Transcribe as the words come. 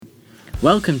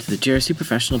Welcome to the GRC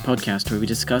Professional Podcast, where we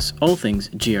discuss all things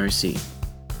GRC.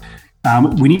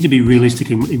 We need to be realistic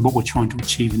in what we're trying to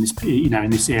achieve in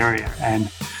this area,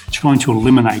 and trying to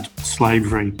eliminate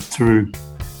slavery through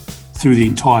the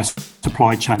entire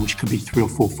supply chain, which could be 3 or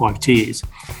 4 or 5 tiers,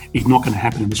 is not going to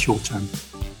happen in the short term.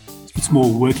 It's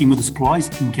more working with the suppliers,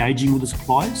 engaging with the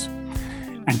suppliers,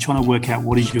 and trying to work out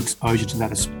what is your exposure to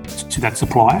that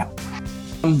supplier.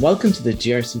 Welcome to the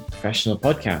GRC Professional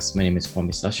Podcast. My name is Kwame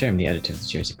Slusher. I'm the editor of the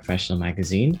GRC Professional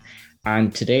magazine.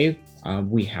 And today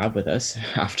we have with us,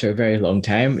 after a very long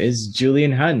time, is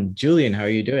Julian Hun. Julian, how are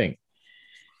you doing?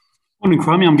 Morning,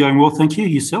 Kwame. I'm going well, thank you.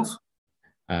 Yourself?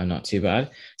 Not too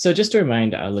bad. So just to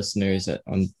remind our listeners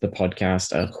on the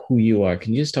podcast who you are,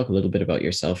 can you just talk a little bit about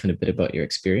yourself and a bit about your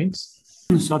experience?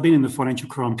 So I've been in the financial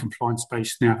crime compliance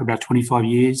space now for about 25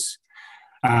 years.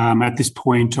 At this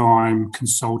point, I'm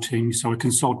consulting. So I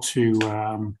consult to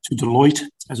Deloitte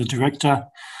as a director.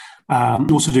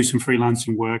 Also do some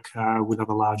freelancing work with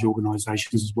other large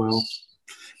organisations as well.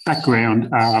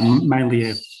 Background, mainly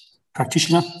a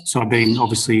practitioner. So I've been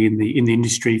obviously in the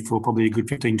industry for probably a good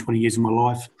 15, 20 years of my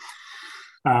life.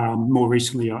 More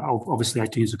recently, obviously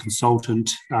acting as a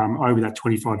consultant. Over that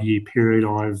 25-year period,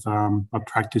 I've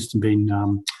practiced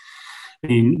and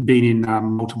been in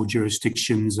multiple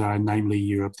jurisdictions, namely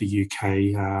Europe, the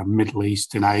UK, Middle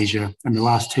East and Asia, and the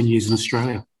last 10 years in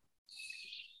Australia.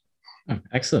 Oh,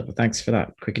 excellent. Well, thanks for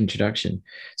that quick introduction.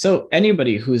 So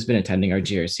anybody who's been attending our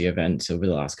GRC events over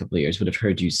the last couple of years would have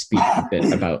heard you speak a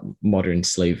bit about modern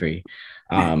slavery,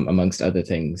 amongst other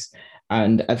things.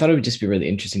 And I thought it would just be a really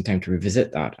interesting time to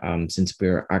revisit that, since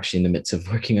we're actually in the midst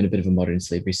of working on a bit of a modern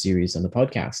slavery series on the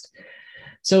podcast.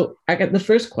 So I got the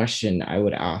first question I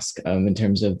would ask in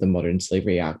terms of the Modern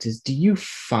Slavery Act is, do you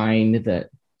find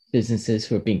that businesses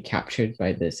who are being captured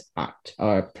by this act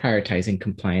are prioritizing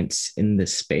compliance in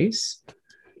this space?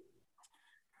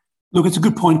 Look, it's a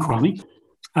good point, Kwame.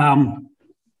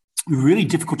 Really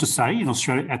difficult to say in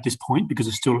Australia at this point because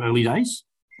it's still early days.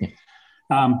 Yeah.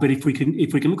 But if we can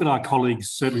look at our colleagues,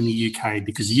 certainly in the UK,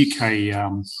 because the UK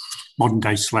Modern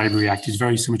Day Slavery Act is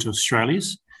very similar to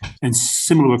Australia's and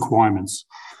similar requirements.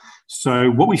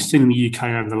 So what we've seen in the UK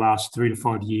over the last 3 to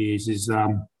 5 years is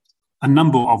a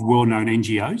number of well-known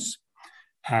NGOs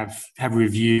have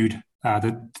reviewed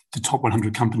the top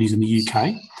 100 companies in the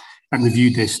UK and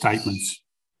reviewed their statements.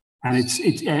 And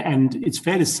it's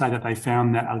fair to say that they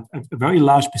found that a very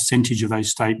large percentage of those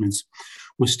statements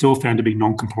were still found to be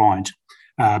non-compliant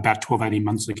about 12, 18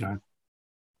 months ago.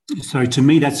 So to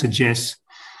me, that suggests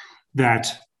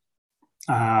that,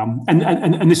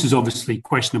 and this is obviously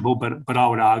questionable, but I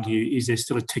would argue, is there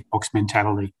still a tick box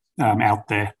mentality out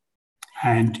there?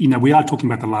 And, we are talking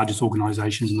about the largest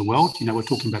organisations in the world. We're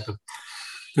talking about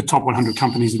the top 100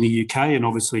 companies in the UK and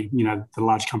obviously, the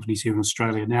large companies here in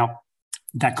Australia. Now,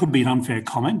 that could be an unfair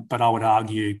comment, but I would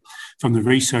argue from the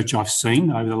research I've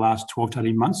seen over the last 12 to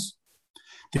 18 months,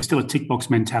 there's still a tick box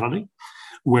mentality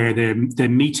where they're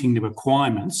meeting the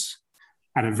requirements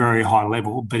at a very high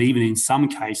level, but even in some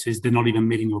cases, they're not even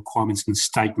meeting the requirements in the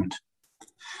statement.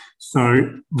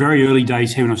 So very early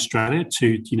days here in Australia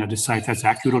to say if that's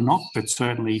accurate or not, but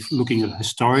certainly looking at it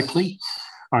historically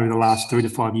over the last 3 to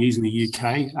 5 years in the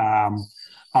UK,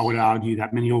 I would argue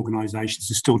that many organisations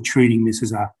are still treating this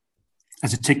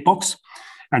as a tick box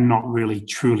and not really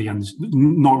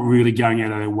going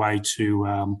out of their way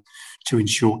to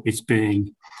ensure it's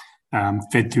being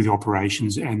fed through the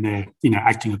operations and they're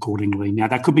acting accordingly. Now,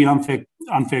 that could be an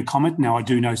unfair comment. Now, I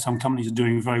do know some companies are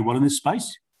doing very well in this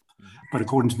space, but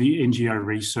according to the NGO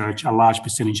research, a large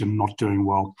percentage are not doing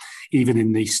well, even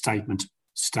in the statement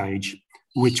stage,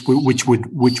 which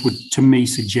would to me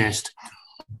suggest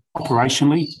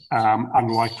operationally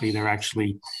unlikely they're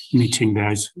actually meeting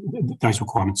those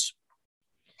requirements.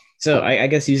 So I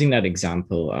guess using that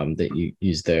example that you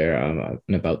used there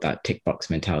and about that tick box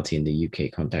mentality in the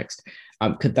UK context,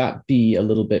 could that be a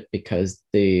little bit because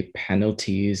the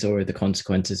penalties or the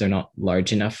consequences are not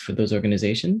large enough for those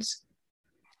organizations?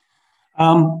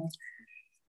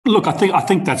 Look, I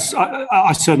think that's.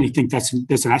 I certainly think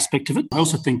there's an aspect of it. I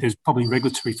also think there's probably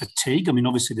regulatory fatigue. I mean,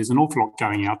 obviously, there's an awful lot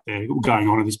going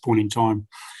on at this point in time.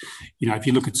 If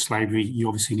you look at slavery, you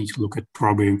obviously need to look at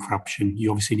bribery and corruption.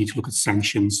 You obviously need to look at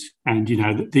sanctions, and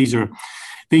these are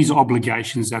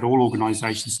obligations that all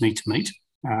organisations need to meet,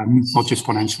 not just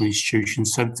financial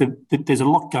institutions. So there's a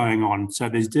lot going on. So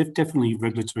there's definitely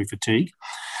regulatory fatigue.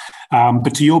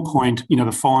 But to your point,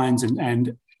 the fines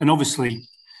and obviously,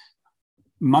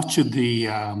 much of the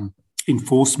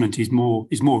enforcement is more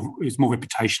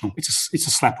reputational. It's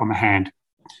a slap on the hand.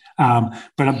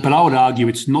 But I would argue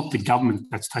it's not the government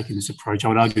that's taking this approach. I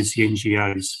would argue it's the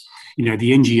NGOs.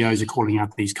 the NGOs are calling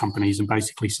out these companies and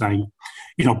basically saying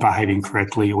you're not behaving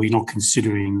correctly, or you're not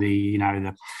considering the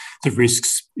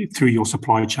risks through your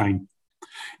supply chain.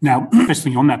 Now,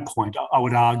 interestingly, on that point, I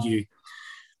would argue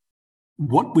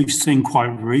what we've seen quite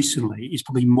recently is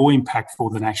probably more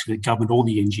impactful than actually the government or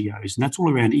the NGOs, and that's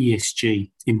all around ESG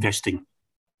investing.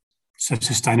 So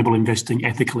sustainable investing,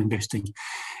 ethical investing,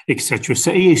 etc.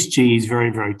 So ESG is very,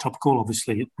 very topical.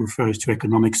 Obviously, it refers to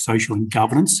economic, social, and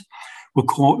governance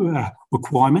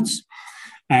requirements.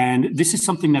 And this is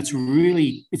something that's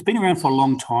it's been around for a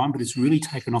long time, but it's really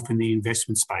taken off in the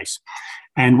investment space.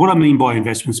 And what I mean by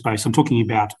investment space, I'm talking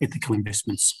about ethical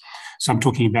investments. So I'm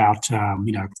talking about,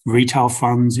 retail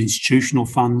funds, institutional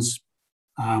funds,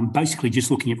 basically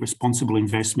just looking at responsible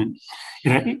investment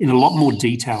in a lot more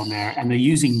detail now. And they're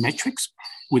using metrics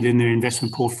within their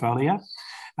investment portfolio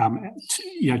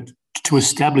to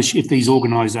establish if these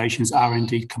organisations are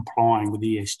indeed complying with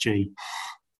ESG.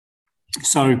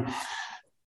 So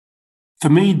for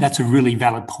me, that's a really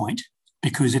valid point,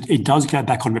 because it does go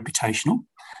back on reputational,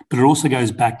 but it also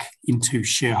goes back into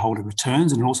shareholder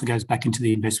returns, and it also goes back into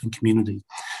the investment community.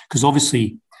 Because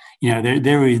obviously,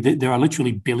 there are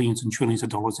literally billions and trillions of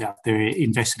dollars out there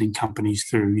invested in companies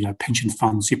through pension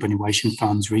funds, superannuation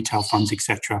funds, retail funds,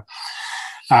 etc.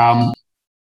 And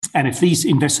if these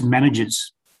investment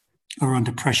managers are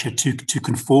under pressure to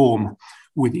conform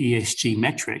with ESG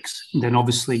metrics, then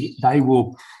obviously they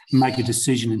will make a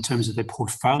decision in terms of their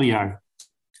portfolio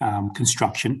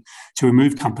construction to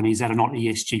remove companies that are not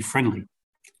ESG friendly.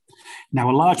 Now,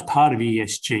 a large part of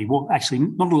ESG, well, actually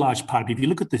not a large part, but if you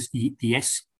look at the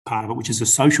S part of it, which is a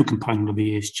social component of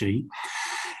ESG,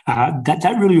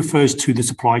 that really refers to the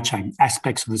supply chain,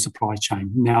 aspects of the supply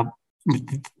chain. Now,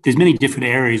 there's many different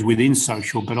areas within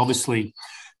social, but obviously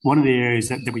one of the areas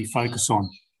that we focus on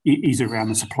is around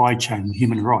the supply chain,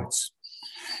 human rights.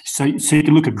 So you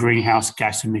can look at greenhouse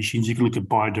gas emissions, you can look at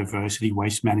biodiversity,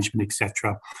 waste management,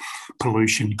 etc.,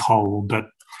 pollution, coal, but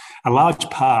a large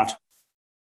part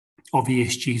of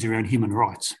ESG is around human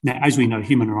rights. Now, as we know,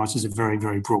 human rights is a very,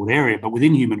 very broad area, but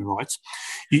within human rights,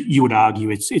 you would argue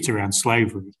it's around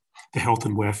slavery, the health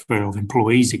and welfare of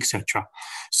employees, etc.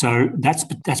 So that's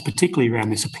particularly around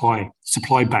the supply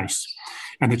base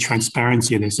and the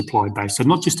transparency of their supply base. So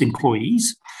not just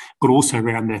employees, but also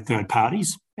around their third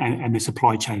parties and their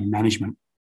supply chain management.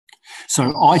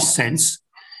 So I sense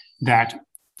that,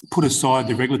 put aside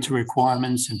the regulatory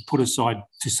requirements and put aside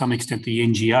to some extent the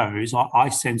NGOs, I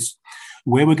sense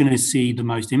where we're going to see the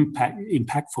most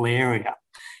impactful area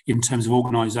in terms of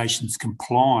organisations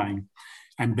complying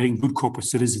and being good corporate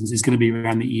citizens is going to be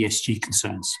around the ESG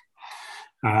concerns.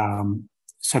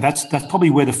 So that's probably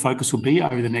where the focus will be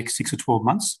over the next 6 or 12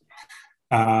 months.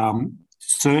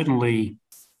 Certainly,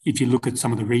 if you look at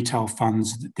some of the retail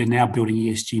funds, they're now building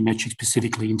ESG metrics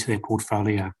specifically into their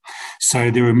portfolio. So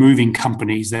they're removing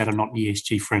companies that are not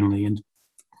ESG friendly. And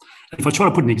if I try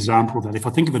to put an example of that, if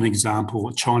I think of an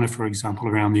example, China, for example,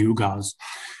 around the Uyghurs,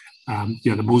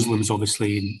 the Muslims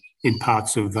obviously in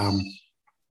parts of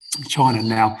China.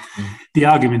 Now, the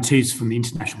argument is from the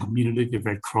international community, the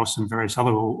Red Cross and various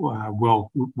other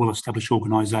well-established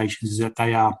organisations, is that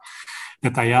they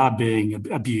are being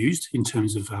abused in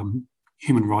terms of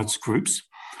human rights groups,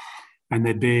 and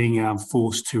they're being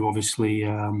forced to obviously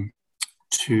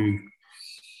to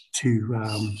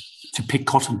pick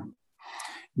cotton.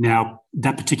 Now,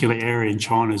 that particular area in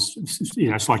China is,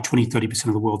 it's like 20-30%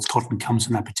 of the world's cotton comes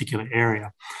from that particular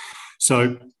area.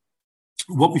 So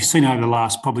what we've seen over the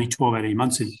last probably 12, 18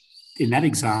 months in that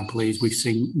example is we've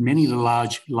seen many of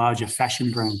the larger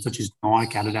fashion brands such as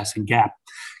Nike, Adidas and Gap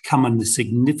come under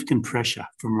significant pressure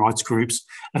from rights groups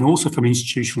and also from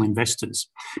institutional investors,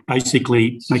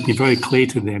 basically making it very clear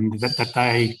to them that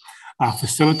they are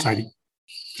facilitating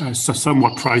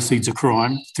somewhat proceeds of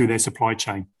crime through their supply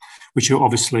chain, which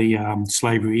obviously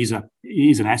slavery is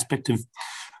an aspect of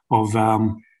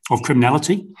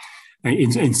criminality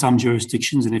in some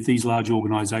jurisdictions. And if these large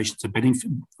organisations are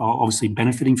obviously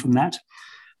benefiting from that,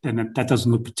 then that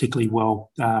doesn't look particularly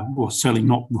well, or certainly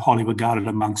not highly regarded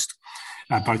amongst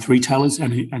both retailers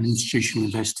and institutional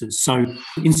investors. So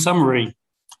in summary,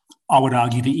 I would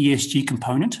argue the ESG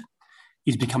component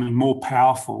is becoming more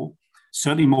powerful,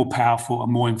 certainly more powerful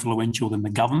and more influential than the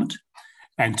government,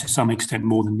 and to some extent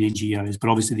more than the NGOs. But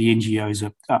obviously the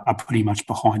NGOs are pretty much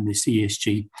behind this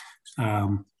ESG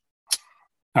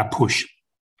push.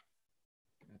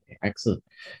 Excellent.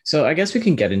 So I guess we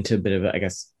can get into a bit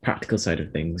of practical side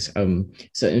of things.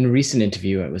 So in a recent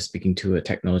interview, I was speaking to a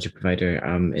technology provider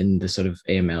in the sort of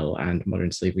AML and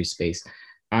modern slavery space.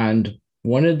 And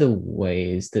one of the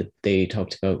ways that they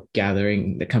talked about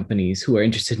gathering the companies who are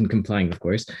interested in complying, of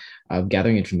course,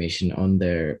 gathering information on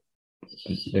their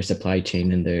supply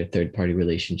chain and their third party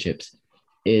relationships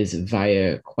is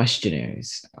via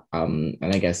questionnaires. And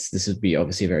I guess this would be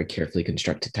obviously a very carefully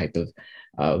constructed type of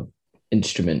uh,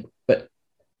 instrument. But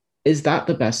is that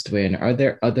the best way? And are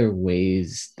there other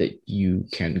ways that you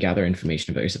can gather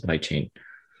information about your supply chain?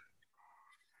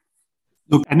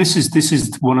 Look, and this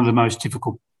is one of the most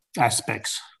difficult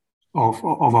aspects of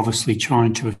obviously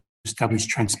trying to establish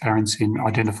transparency and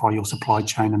identify your supply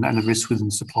chain and the risks within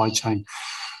the supply chain.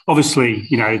 Obviously,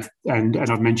 and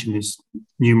I've mentioned this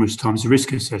numerous times, the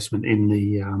risk assessment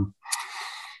the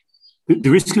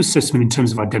risk assessment in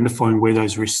terms of identifying where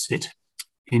those risks sit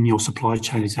in your supply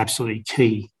chain is absolutely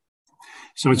key.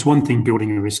 So it's one thing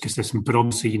building a risk assessment, but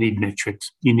obviously you need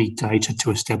metrics, you need data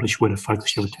to establish where to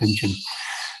focus your attention.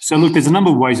 So look, there's a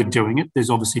number of ways of doing it. There's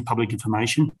obviously public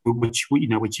information, which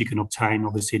you can obtain,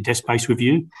 obviously a desk-based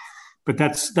review, but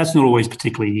that's not always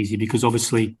particularly easy because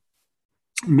obviously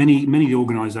many of the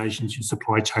organisations in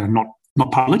supply chain are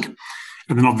not public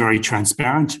and they're not very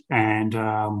transparent. And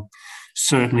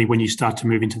certainly when you start to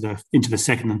move into the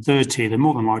second and third tier, they're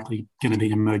more than likely going to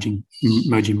be emerging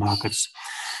markets.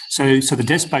 So the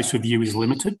desk-based review is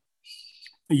limited.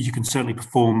 You can certainly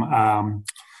perform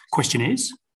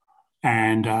questionnaires.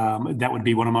 And that would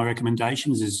be one of my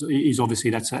recommendations. Is obviously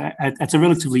that's a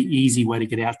relatively easy way to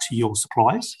get out to your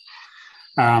suppliers,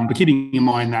 but keeping in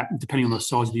mind that depending on the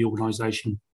size of the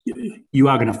organisation, you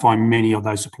are going to find many of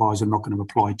those suppliers are not going to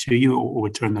reply to you or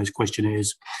return those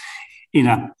questionnaires in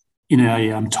a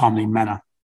timely manner.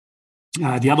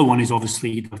 The other one is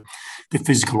obviously the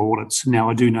physical audits. Now,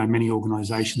 I do know many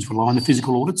organisations rely on the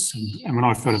physical audits, and when I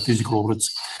refer to physical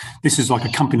audits, this is like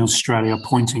a company in Australia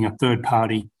appointing a third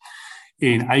party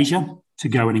in Asia to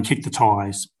go in and kick the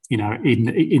tyres,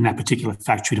 in that particular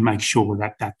factory to make sure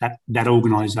that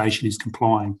organisation is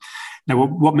complying. Now,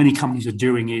 what many companies are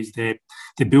doing is they're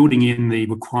building in the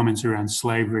requirements around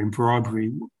slavery and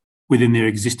bribery within their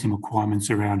existing requirements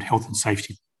around health and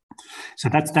safety. So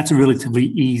that's a relatively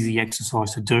easy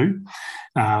exercise to do,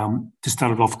 to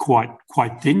start it off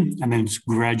quite thin and then just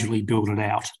gradually build it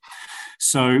out.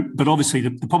 So, but obviously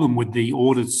the problem with the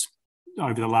audits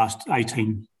over the last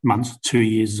 18 months, 2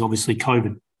 years, is obviously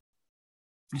COVID.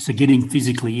 So getting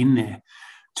physically in there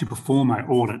to perform an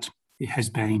audit, it has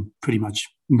been pretty much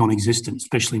non-existent,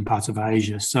 especially in parts of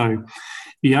Asia. So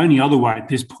the only other way at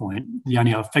this point, the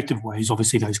only effective way is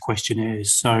obviously those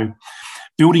questionnaires. So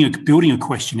building a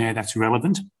questionnaire that's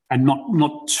relevant and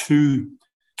not too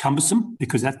cumbersome,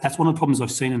 because that's one of the problems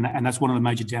I've seen, and that's one of the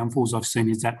major downfalls I've seen,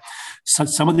 is that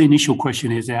some of the initial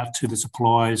questionnaires out to the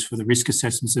suppliers for the risk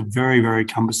assessments are very, very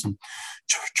cumbersome,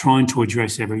 trying to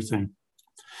address everything.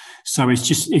 So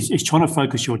it's trying to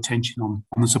focus your attention on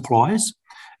the suppliers,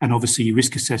 and obviously your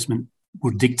risk assessment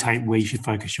will dictate where you should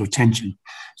focus your attention.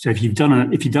 So if you've done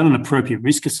an appropriate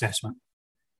risk assessment,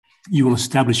 you will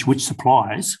establish which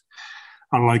suppliers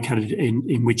are located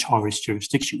in which high-risk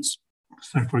jurisdictions.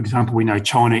 So, for example, we know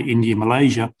China, India,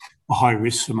 Malaysia are high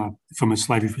risk from a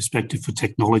slavery perspective for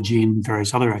technology and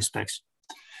various other aspects.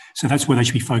 So that's where they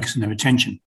should be focusing their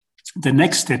attention. The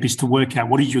next step is to work out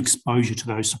what is your exposure to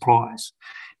those suppliers.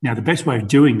 Now, the best way of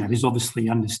doing that is obviously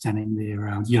understanding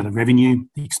their, the revenue,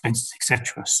 the expenses,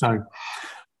 etc. So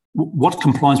what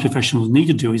compliance professionals need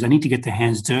to do is they need to get their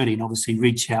hands dirty and obviously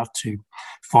reach out to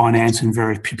finance and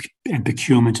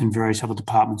procurement and various other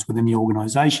departments within the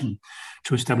organisation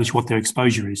to establish what their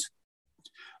exposure is.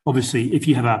 Obviously, if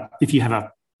you have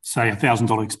a say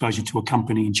 $1,000 exposure to a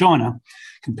company in China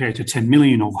compared to 10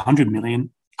 million or 100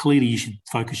 million, clearly you should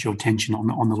focus your attention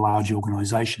on the large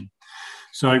organisation.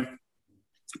 So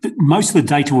most of the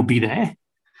data will be there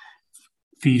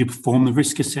for you to perform the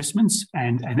risk assessments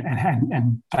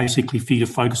and basically for you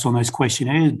to focus on those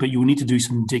questionnaires, but you'll need to do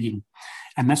some digging.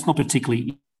 And that's not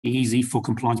particularly easy for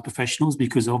compliance professionals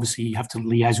because obviously you have to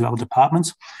liaise with other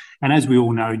departments. And as we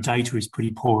all know, data is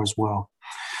pretty poor as well.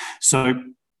 So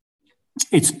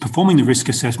it's performing the risk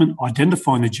assessment,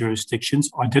 identifying the jurisdictions,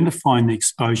 identifying the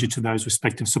exposure to those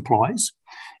respective suppliers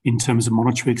in terms of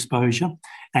monetary exposure,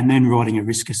 and then writing a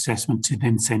risk assessment to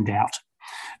then send out.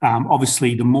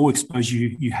 Obviously, the more exposure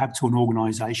you have to an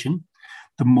organisation,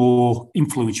 the more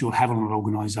influence you'll have on an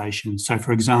organisation. So,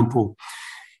 for example,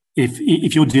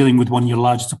 if you're dealing with one of your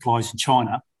largest suppliers in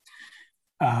China,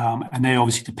 and they're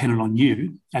obviously dependent on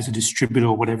you as a distributor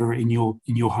or whatever in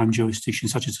your home jurisdiction,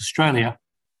 such as Australia,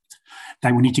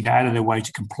 they will need to go out of their way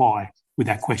to comply with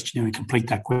that questionnaire and complete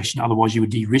that question. Otherwise, you would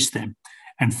de-risk them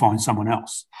and find someone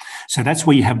else. So that's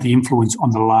where you have the influence on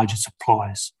the larger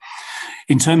suppliers.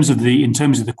 In terms of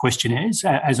the questionnaires,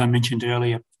 as I mentioned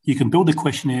earlier, you can build the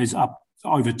questionnaires up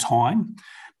over time.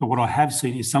 But what I have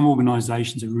seen is some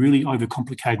organisations are really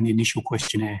overcomplicating the initial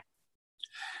questionnaire.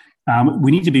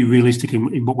 We need to be realistic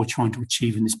in what we're trying to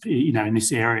achieve in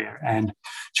this area, and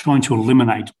trying to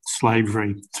eliminate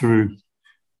slavery through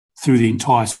the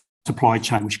entire supply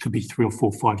chain, which could be 3 or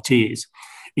 4 or 5 tiers,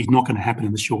 is not going to happen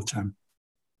in the short term.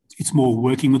 It's more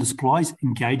working with the suppliers,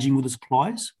 engaging with the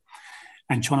suppliers,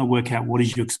 and trying to work out what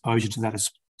is your exposure to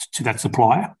that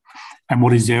supplier, and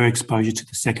what is their exposure to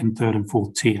the 2nd, 3rd, and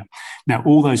 4th tier. Now,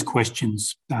 all those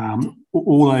questions,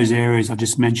 all those areas I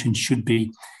just mentioned should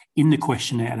be in the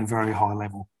questionnaire at a very high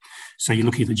level. So you're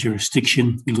looking at the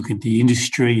jurisdiction, you're looking at the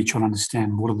industry, you're trying to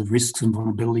understand what are the risks and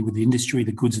vulnerability with the industry,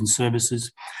 the goods and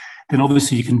services. Then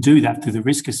obviously you can do that through the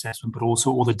risk assessment, but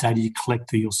also all the data you collect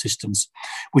through your systems,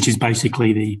 which is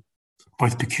basically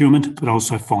both procurement, but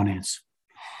also finance.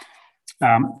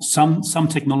 Some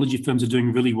technology firms are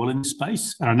doing really well in this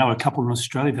space. And I know a couple in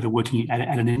Australia that are working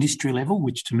at an industry level,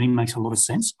 which to me makes a lot of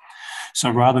sense. So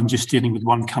rather than just dealing with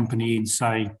one company in,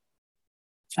 say,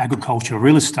 agriculture or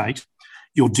real estate,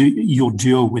 you'll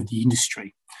deal with the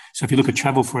industry. So if you look at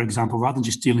travel, for example, rather than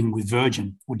just dealing with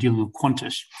Virgin or dealing with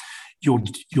Qantas,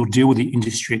 you'll deal with the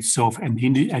industry itself, and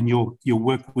you'll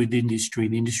work with the industry,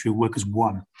 and the industry will work as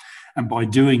one. And by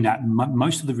doing that,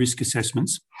 most of the risk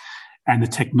assessments and the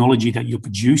technology that you're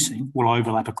producing will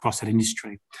overlap across that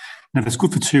industry. Now, that's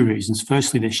good for 2 reasons.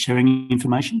 Firstly, they're sharing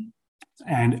information,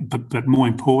 but more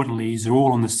importantly, is they're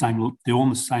all on the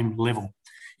same level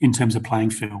in terms of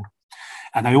playing field,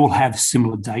 and they all have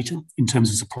similar data in terms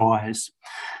of suppliers.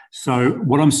 So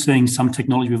what I'm seeing some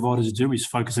technology providers do is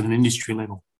focus at an industry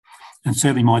level. And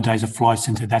certainly my days at Flight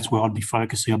Centre, that's where I'd be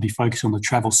focusing. I'd be focusing on the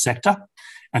travel sector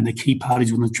and the key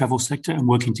parties within the travel sector, and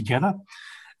working together,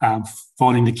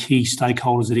 finding the key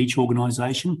stakeholders at each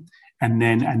organisation, and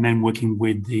then working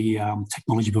with the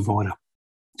technology provider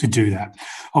to do that.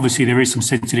 Obviously, there is some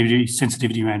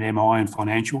sensitivity around MI and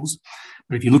financials,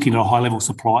 but if you're looking at high-level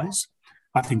suppliers,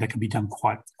 I think that can be done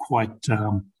quite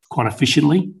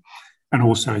efficiently, and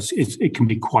also it can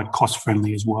be quite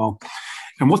cost-friendly as well.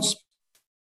 And what's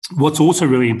also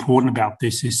really important about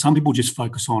this is some people just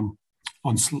focus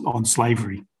on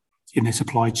slavery in their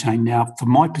supply chain. Now,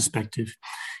 from my perspective,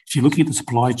 if you're looking at the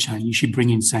supply chain, you should bring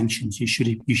in sanctions. You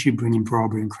should bring in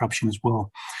bribery and corruption as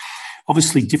well.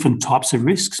 Obviously, different types of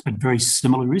risks, but very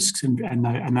similar risks, and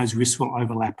those risks will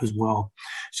overlap as well.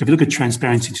 So if you look at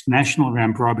Transparency International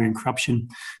around bribery and corruption,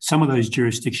 some of those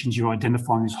jurisdictions you're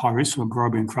identifying as high risk from a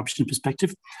bribery and corruption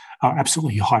perspective are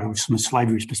absolutely high risk from a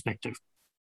slavery perspective.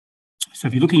 So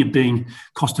if you're looking at being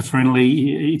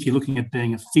cost-friendly, if you're looking at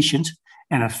being efficient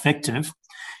and effective,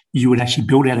 you would actually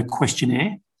build out a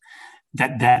questionnaire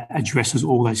that addresses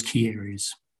all those key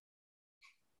areas.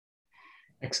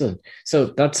 Excellent. So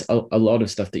that's a lot of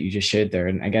stuff that you just shared there.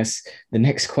 And I guess the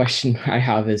next question I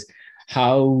have is,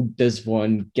 how does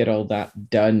one get all that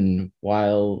done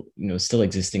while still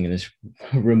existing in this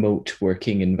remote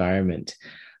working environment,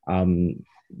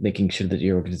 making sure that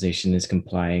your organization is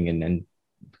complying and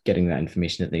getting that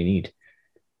information that they need?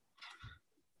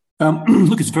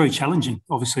 Look, it's very challenging,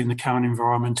 obviously, in the current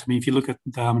environment. I mean, if you look at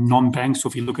non-banks, or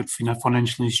if you look at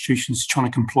financial institutions trying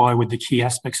to comply with the key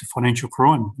aspects of financial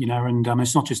crime, and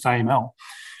it's not just AML.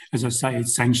 As I say,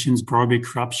 it's sanctions, bribery,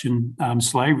 corruption,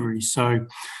 slavery. So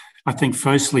I think,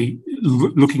 firstly,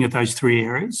 looking at those 3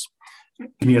 areas,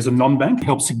 as a non-bank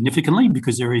helps significantly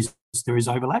because there is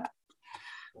overlap.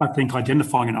 I think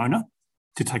identifying an owner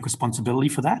to take responsibility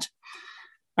for that.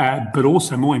 But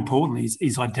also, more importantly,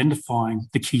 is identifying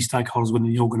the key stakeholders within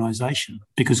the organisation,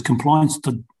 because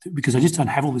because they just don't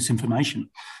have all this information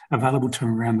available to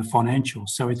them around the financials.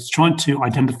 So it's trying to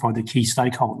identify the key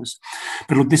stakeholders.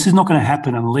 But look, this is not going to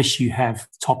happen unless you have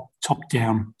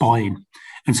top-down buy-in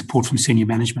and support from senior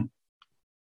management,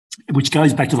 which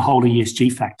goes back to the whole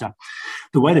ESG factor.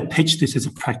 The way to pitch this as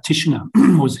a practitioner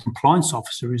or as a compliance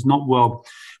officer is not, well,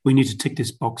 we need to tick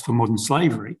this box for modern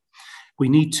slavery. We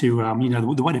need to,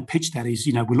 the way to pitch that is,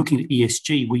 we're looking at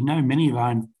ESG. We know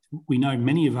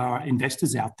many of our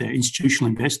investors out there, institutional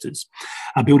investors,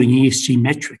 are building ESG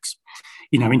metrics,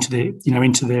 into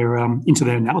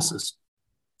their analysis.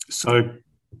 So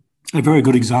a very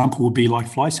good example would be like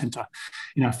Flight Centre.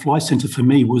 Flight Centre for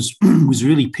me was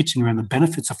really pitching around the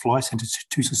benefits of Flight Centre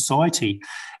to society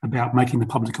about making the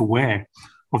public aware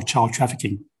of child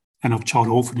trafficking and of child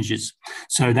orphanages.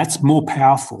 So that's more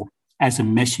powerful as a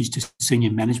message to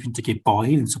senior management to get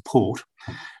buy-in and support,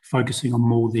 focusing on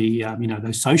more the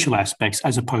those social aspects,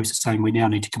 as opposed to saying we now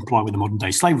need to comply with the Modern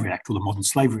Day Slavery Act or the Modern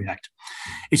Slavery Act.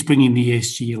 It's bringing the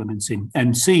ESG elements in,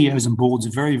 and CEOs and boards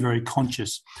are very, very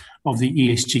conscious of the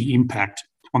ESG impact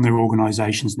on their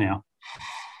organisations now.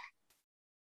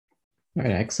 All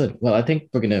right, excellent. Well, I think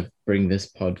we're going to bring this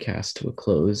podcast to a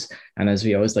close. And as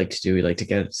we always like to do, we like to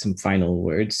get some final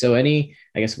words. So any,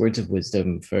 I guess, words of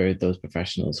wisdom for those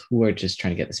professionals who are just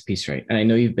trying to get this piece right. And I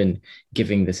know you've been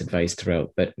giving this advice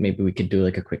throughout, but maybe we could do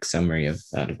like a quick summary of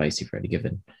that advice you've already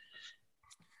given.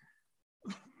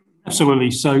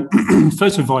 Absolutely. So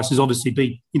first advice is obviously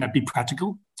be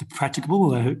practical,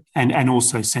 and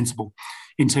also sensible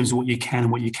in terms of what you can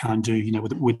and what you can't do,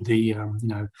 with the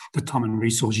time and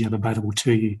resource you have available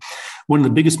to you. One of the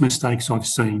biggest mistakes I've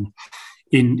seen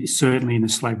certainly in the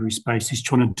slavery space is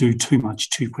trying to do too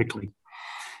much too quickly.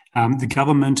 The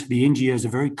government, the NGOs are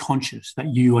very conscious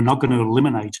that you are not going to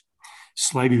eliminate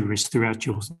slavery risk throughout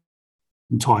your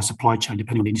entire supply chain,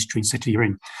 depending on the industry and sector you're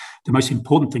in. The most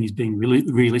important thing is being really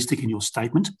realistic in your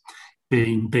statement,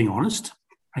 being honest,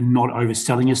 and not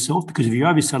overselling yourself, because if you're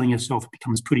overselling yourself, it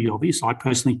becomes pretty obvious, I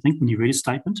personally think, when you read a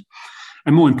statement.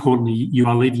 And more importantly, you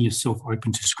are leaving yourself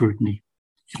open to scrutiny.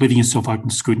 You're leaving yourself open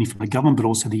to scrutiny from the government, but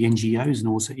also the NGOs and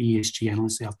also ESG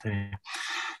analysts out there.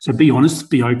 So be honest,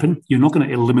 be open. You're not going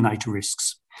to eliminate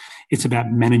risks. It's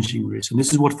about managing risk. And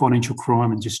this is what financial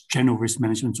crime and just general risk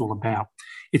management is all about.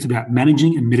 It's about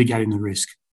managing and mitigating the risk.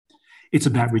 It's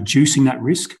about reducing that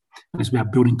risk, and it's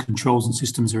about building controls and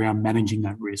systems around managing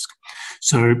that risk.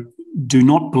 So do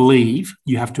not believe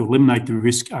you have to eliminate the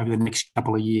risk over the next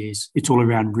couple of years. It's all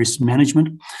around risk management,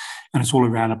 and it's all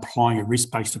around applying a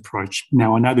risk-based approach.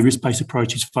 Now, I know the risk-based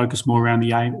approach is focused more around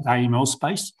the AML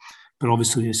space, but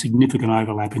obviously there's significant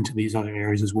overlap into these other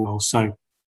areas as well. So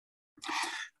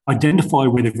identify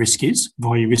where the risk is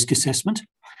via your risk assessment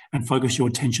and focus your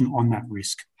attention on that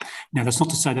risk. Now, that's not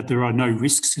to say that there are no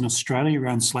risks in Australia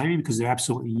around slavery, because there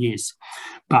absolutely is.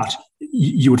 But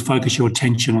you would focus your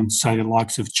attention on, say, the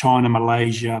likes of China,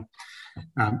 Malaysia,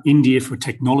 India for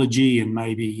technology, and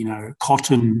maybe,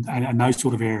 cotton and those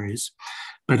sort of areas.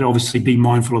 But obviously be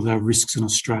mindful of the risks in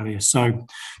Australia. So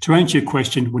to answer your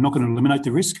question, we're not going to eliminate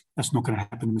the risk. That's not going to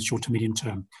happen in the short to medium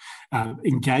term.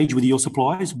 Engage with your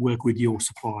suppliers, work with your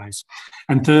suppliers.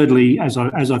 And thirdly, as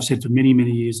I've said for many,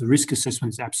 many years, the risk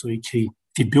assessment is absolutely key.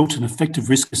 If you built an effective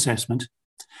risk assessment,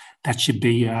 that should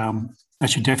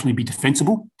definitely be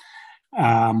defensible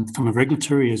from a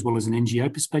regulatory as well as an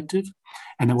NGO perspective.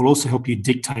 And that will also help you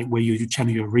dictate where you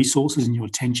channel your resources and your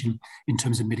attention in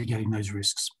terms of mitigating those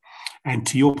risks. And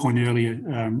to your point earlier,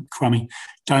 Kwame,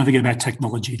 don't forget about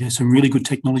technology. There's some really good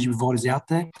technology providers out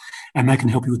there, and they can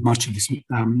help you with much of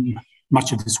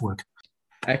this work.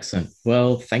 Excellent.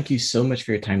 Well, thank you so much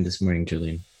for your time this morning,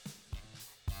 Julian.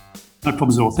 No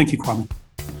problems at all. Thank you, Kwame.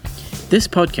 This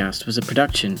podcast was a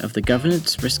production of the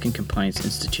Governance, Risk and Compliance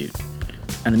Institute,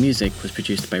 and the music was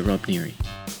produced by Rob Neary.